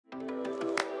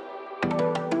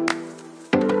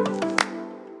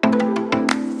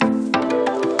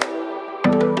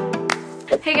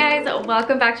Hey guys,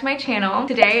 welcome back to my channel.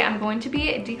 Today I'm going to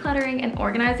be decluttering and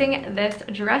organizing this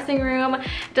dressing room.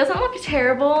 It doesn't look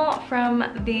terrible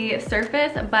from the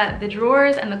surface, but the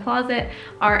drawers and the closet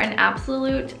are an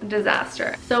absolute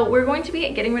disaster. So we're going to be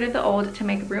getting rid of the old to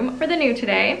make room for the new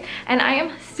today. And I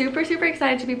am super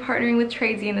excited to be partnering with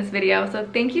Tradesy in this video. So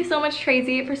thank you so much,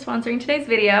 Tradesy, for sponsoring today's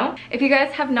video. If you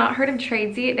guys have not heard of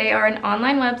Tradesy, they are an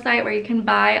online website where you can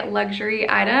buy luxury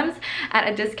items at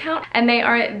a discount, and they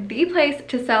are the place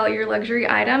to sell your luxury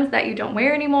items that you don't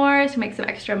wear anymore to make some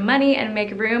extra money and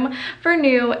make room for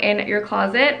new in your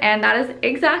closet. And that is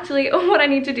exactly what I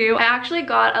need to do. I actually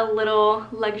got a little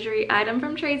luxury item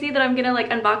from Tradesy that I'm gonna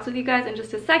like unbox with you guys in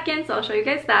just a second, so I'll show you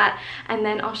guys that, and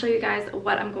then I'll show you guys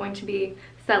what I'm going to be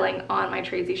selling on my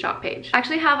Tradesy shop page. I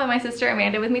actually have my sister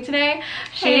Amanda with me today.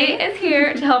 She is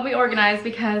here to help me organize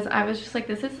because I was just like,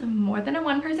 this is more than a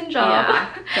one-person job.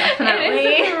 Yeah, definitely.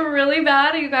 It is really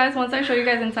bad, you guys. Once I show you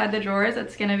guys inside the drawers,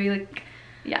 it's gonna be like,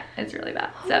 yeah, it's really bad.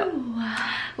 So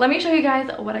let me show you guys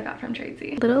what I got from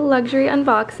Tradesy. Little luxury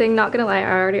unboxing. Not gonna lie,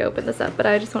 I already opened this up, but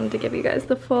I just wanted to give you guys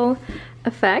the full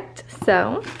effect.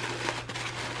 So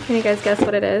can you guys guess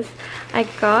what it is? I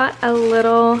got a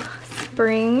little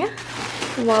spring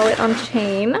wallet on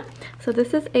chain. So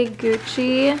this is a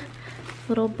Gucci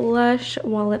little blush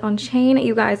wallet on chain.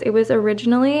 You guys, it was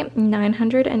originally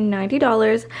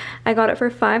 $990. I got it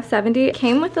for $570. It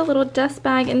came with a little dust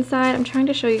bag inside. I'm trying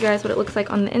to show you guys what it looks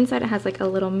like on the inside. It has like a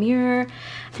little mirror,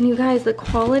 and you guys, the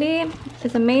quality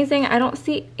is amazing. I don't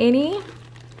see any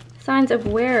signs of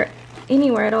wear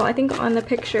anywhere at all. I think on the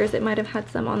pictures it might have had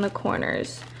some on the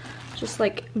corners, just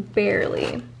like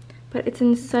barely, but it's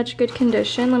in such good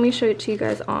condition. Let me show it to you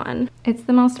guys on. It's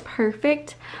the most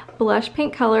perfect blush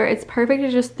pink color. It's perfect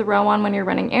to just throw on when you're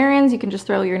running errands. You can just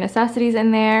throw your necessities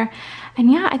in there. And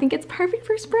yeah, I think it's perfect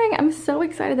for spring. I'm so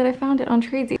excited that I found it on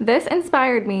Tradesy. This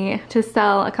inspired me to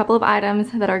sell a couple of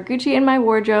items that are Gucci in my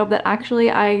wardrobe that actually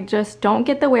I just don't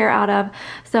get the wear out of.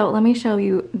 So let me show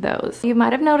you those. You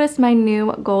might have noticed my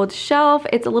new gold shelf.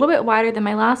 It's a little bit wider than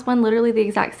my last one, literally the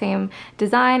exact same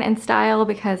design and style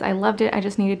because I loved it. I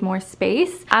just needed more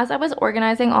space. As I was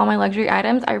organizing all my luxury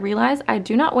items, I realized I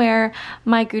do not wear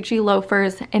my Gucci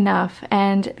loafers enough,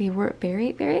 and they were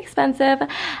very expensive,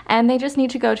 and they just need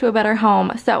to go to a better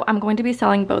home. So I'm going to be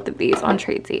selling both of these on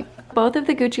Tradesy. Both of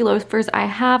the Gucci loafers I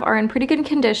have are in pretty good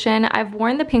condition. I've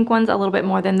worn the pink ones a little bit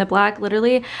more than the black.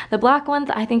 Literally, the black ones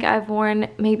I think I've worn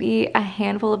maybe a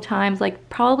handful of times, like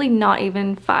probably not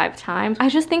even 5 times. I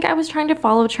just think I was trying to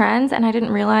follow trends, and I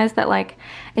didn't realize that like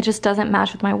it just doesn't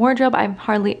match with my wardrobe. I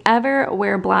hardly ever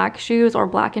wear black shoes or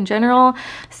black in general.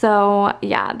 So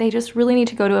yeah, they just really need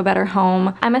to go to a better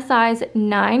home. I'm a size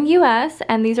 9 US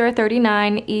and these are a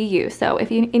 39 EU. So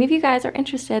if any of you guys are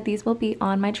interested, these will be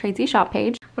on my Tradesy shop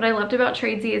page. What I loved about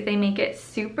Tradesy is they make it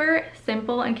super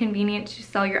simple and convenient to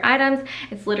sell your items.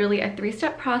 It's literally a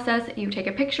 3-step process. You take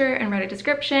a picture and write a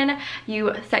description,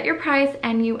 you set your price,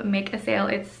 and you make a sale.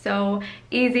 It's so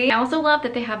easy. I also love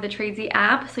that they have the Tradesy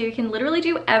app, so you can literally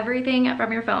do everything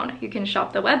from your phone. You can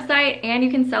shop the website and you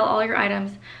can sell all your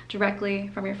items directly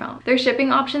from your phone. Their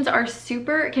shipping options are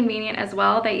super convenient as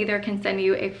well. They either can send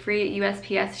you a free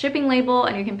USPS shipping label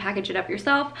and you can package it up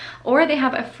yourself, or they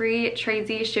have a free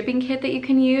Tradesy shipping kit that you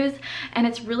can use, and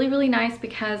it's really nice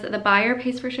because the buyer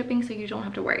pays for shipping, so you don't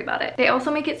have to worry about it. They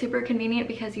also make it super convenient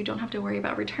because you don't have to worry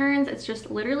about returns. It's just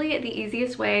literally the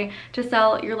easiest way to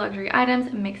sell your luxury items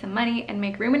and make some money and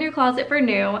make room in your closet for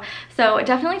new. So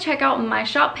definitely check out my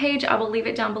shop page. I will leave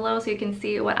it down below so you can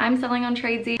see what I'm selling on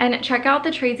Tradesy, and check out the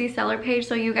Tradesy seller page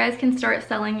so you guys can start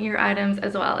selling your items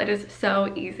as well. It is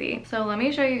so easy. So let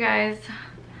me show you guys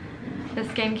the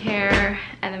skincare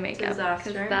and the makeup, because that's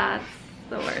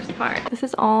the worst part. This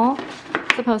is all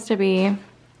supposed to be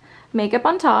makeup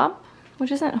on top, which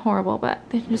isn't horrible, but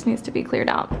it just needs to be cleared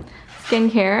out.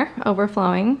 Skincare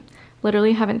overflowing.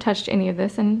 Literally haven't touched any of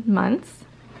this in months.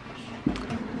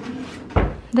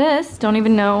 This, don't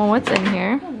even know what's in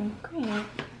here. Great.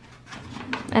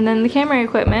 And then the camera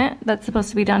equipment that's supposed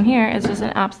to be down here is just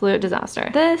an absolute disaster.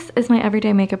 This is my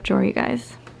everyday makeup drawer, you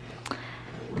guys.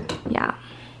 Yeah,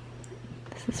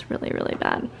 this is really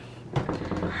bad.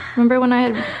 Remember when I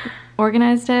had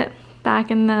organized it back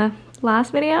in the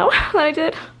last video that I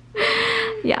did?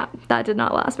 Yeah, that did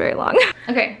not last very long.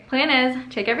 Okay, plan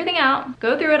is take everything out,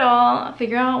 go through it all,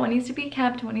 figure out what needs to be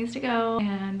kept, what needs to go,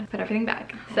 and put everything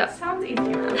back. So Sounds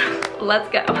easier. let's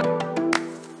go.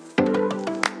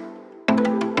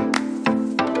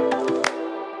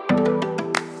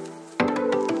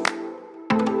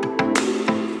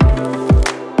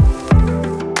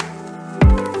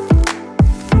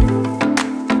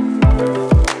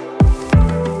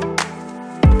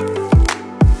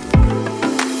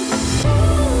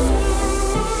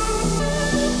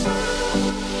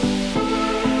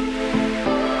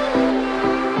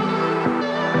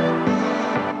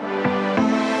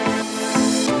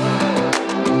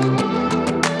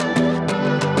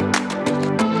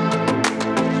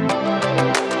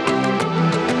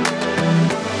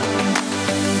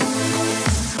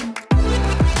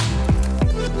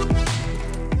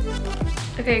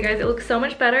 Okay guys, it looks so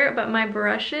much better, but my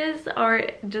brushes are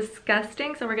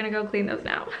disgusting, so we're gonna go clean those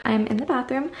now. I'm in the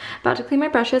bathroom about to clean my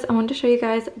brushes. I wanted to show you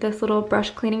guys this little brush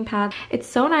cleaning pad. It's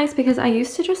so nice because I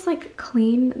used to just like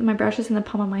clean my brushes in the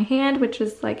palm of my hand, which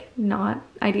is like not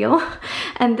ideal.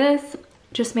 And this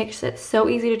just makes it so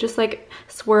easy to just like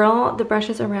swirl the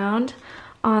brushes around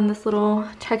on this little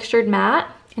textured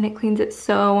mat, and it cleans it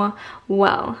so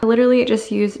well. I literally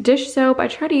just use dish soap. I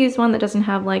try to use one that doesn't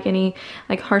have like any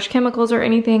like harsh chemicals or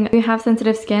anything. If you have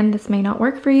sensitive skin, this may not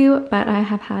work for you, but I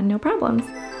have had no problems.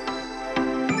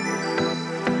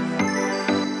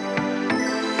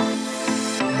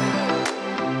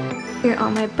 Here are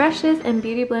all my brushes and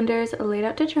beauty blenders laid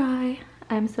out to dry.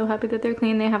 I'm so happy that they're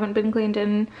clean. They haven't been cleaned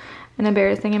in an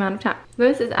embarrassing amount of time.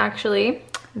 This is actually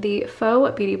the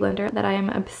faux beauty blender that I am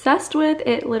obsessed with.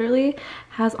 It literally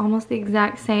has almost the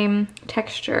exact same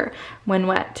texture when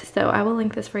wet, so I will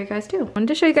link this for you guys too. I wanted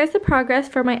to show you guys the progress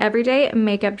for my everyday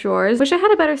makeup drawers. Wish I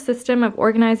had a better system of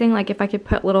organizing, like if I could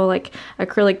put little like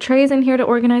acrylic trays in here to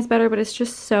organize better, but it's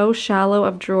just so shallow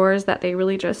of drawers that they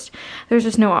really just, there's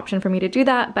just no option for me to do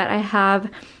that. But I have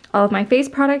all of my face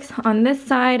products on this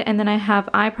side, and then I have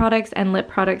eye products and lip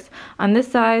products on this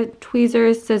side,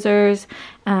 tweezers, scissors,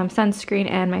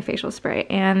 sunscreen, and my facial spray.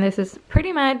 And this is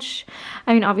pretty much,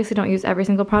 I mean, obviously don't use every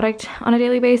single product on a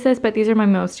daily basis, but these are my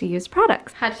most used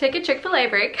products. Had to take a Chick-fil-A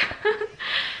break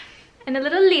and a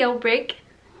little Leo break.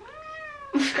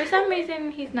 For some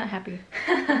reason, he's not happy,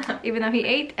 even though he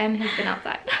ate and has been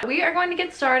outside. We are going to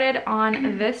get started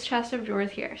on this chest of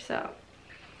drawers here, so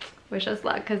wish us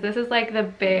luck, because this is like the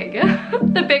big,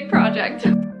 the big project.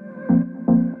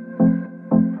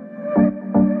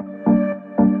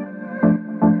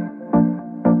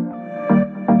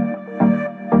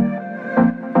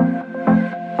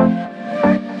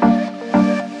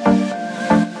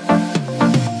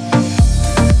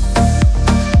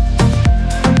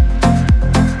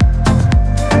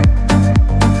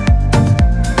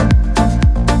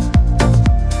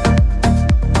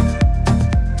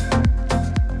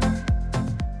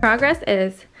 Progress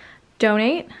is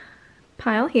donate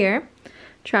pile here,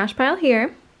 trash pile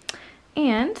here,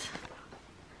 and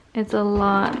it's a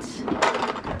lot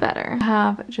better. I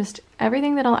have just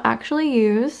everything that I'll actually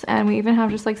use, and we even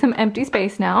have just like some empty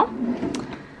space now.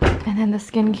 And then the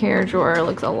skincare drawer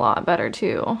looks a lot better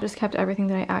too. Just kept everything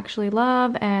that I actually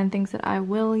love and things that I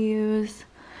will use,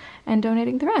 and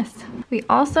donating the rest. We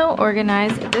also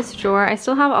organized this drawer. I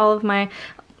still have all of my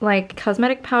like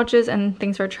cosmetic pouches and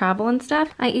things for travel and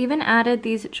stuff. I even added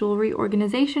these jewelry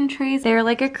organization trays. They're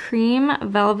like a cream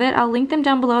velvet. I'll link them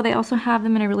down below. They also have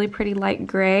them in a really pretty light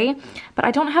gray, but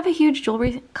I don't have a huge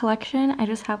jewelry collection. I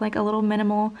just have like a little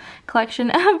minimal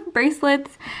collection of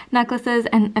bracelets, necklaces,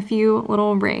 and a few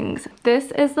little rings.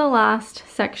 This is the last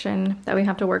section that we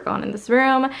have to work on in this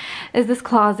room, is this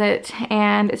closet,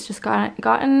 and it's just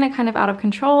gotten kind of out of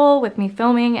control with me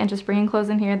filming and just bringing clothes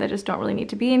in here that just don't really need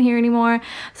to be in here anymore.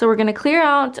 So we're gonna clear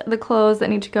out the clothes that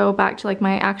need to go back to like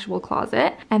my actual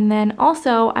closet. And then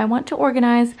also I want to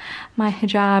organize my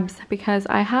hijabs, because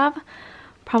I have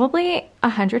probably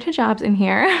 100 hijabs in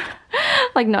here.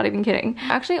 Like, not even kidding.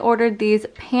 I actually ordered these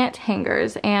pant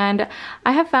hangers, and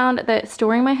I have found that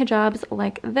storing my hijabs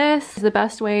like this is the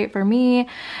best way for me.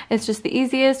 It's just the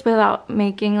easiest without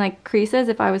making like creases.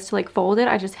 If I was to like fold it,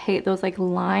 I just hate those like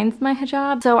lines in my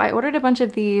hijab. So I ordered a bunch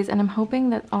of these, and I'm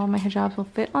hoping that all of my hijabs will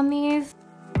fit on these.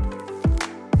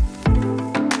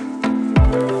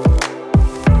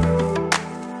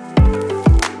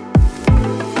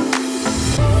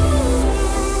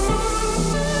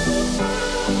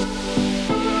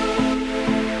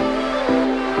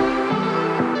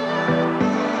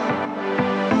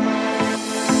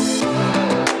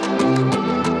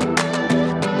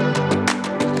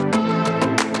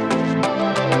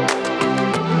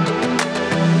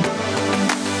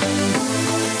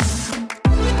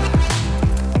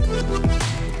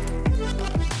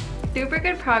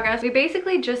 Progress. We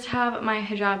basically just have my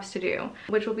hijabs to do,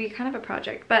 which will be kind of a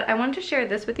project, but I wanted to share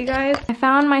this with you guys. I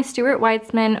found my Stuart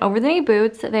Weitzman over the knee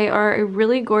boots. They are a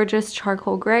really gorgeous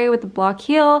charcoal gray with a block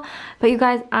heel, but you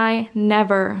guys, I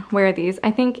never wear these.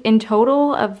 I think in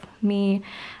total of me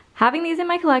having these in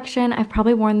my collection, I've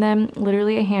probably worn them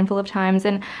literally a handful of times,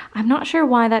 and I'm not sure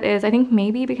why that is. I think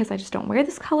maybe because I just don't wear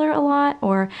this color a lot,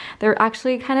 or they're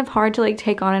actually kind of hard to like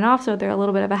take on and off, so they're a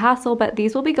little bit of a hassle, but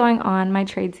these will be going on my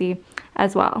tradesy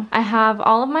as well. I have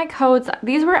all of my coats.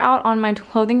 These were out on my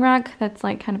clothing rack that's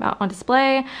like kind of out on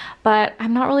display, but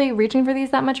I'm not really reaching for these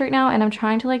that much right now, and I'm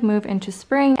trying to like move into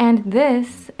spring, and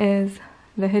this is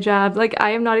the hijab. Like,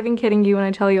 I am not even kidding you when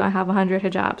I tell you I have 100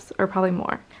 hijabs, or probably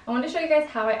more. I want to show you guys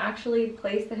how I actually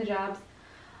place the hijabs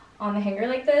on the hanger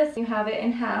like this. You have it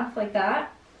in half like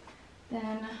that.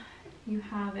 Then you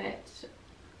have it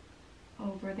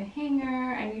over the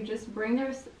hanger, and you just bring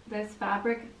this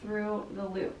fabric through the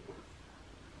loop.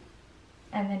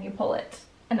 And then you pull it.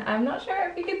 And I'm not sure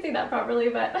if you can see that properly,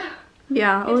 but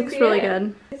yeah, it looks really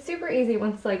good. It's super easy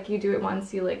once like you do it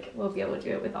once, you like will be able to do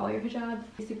it with all your hijabs.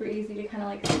 It's super easy to kind of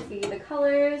like see the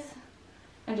colors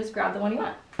and just grab the one you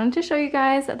want. I wanted to show you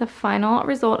guys the final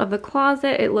result of the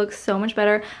closet. It looks so much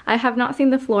better. I have not seen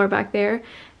the floor back there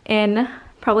in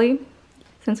probably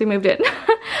since we moved in.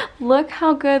 Look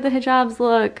how good the hijabs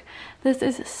look. This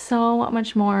is so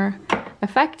much more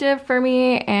effective for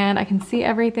me, and I can see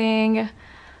everything.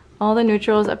 All the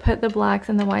neutrals. I put the blacks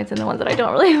and the whites and the ones that I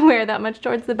don't really wear that much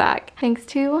towards the back. Thanks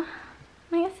to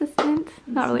my assistant.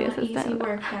 Not really assistant. Easy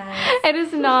work, guys. It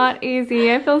is not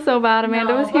easy. I feel so bad.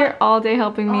 Amanda was here all day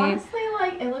helping me. Honestly,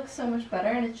 like, it looks so much better,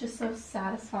 and it's just so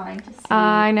satisfying to see.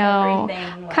 I know.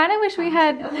 Everything, like, kind of wish we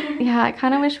had, yeah, I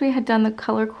kind of wish we had done the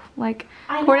color, like,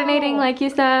 coordinating like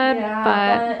you said,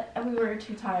 but we were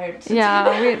too tired to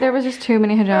yeah, there was just too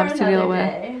many hijabs to deal with.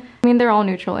 Day. I mean, they're all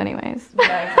neutral anyways.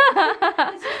 Yeah,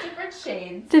 exactly. It's just different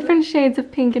shades. Different shades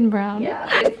of pink and brown. Yeah.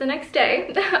 It's the next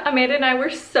day. Amanda and I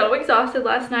were so exhausted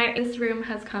last night. This room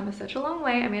has come such a long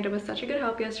way. Amanda was such a good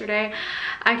help yesterday.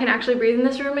 I can actually breathe in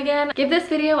this room again. Give this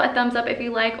video a thumbs up if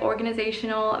you like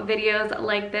organizational videos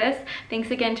like this. Thanks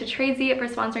again to Tradesy for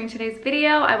sponsoring today's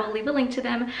video. I will leave a link to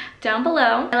them down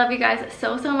below. I love you guys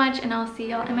so much, and I'll see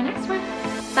y'all in my next one.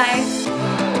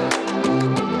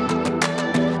 Bye.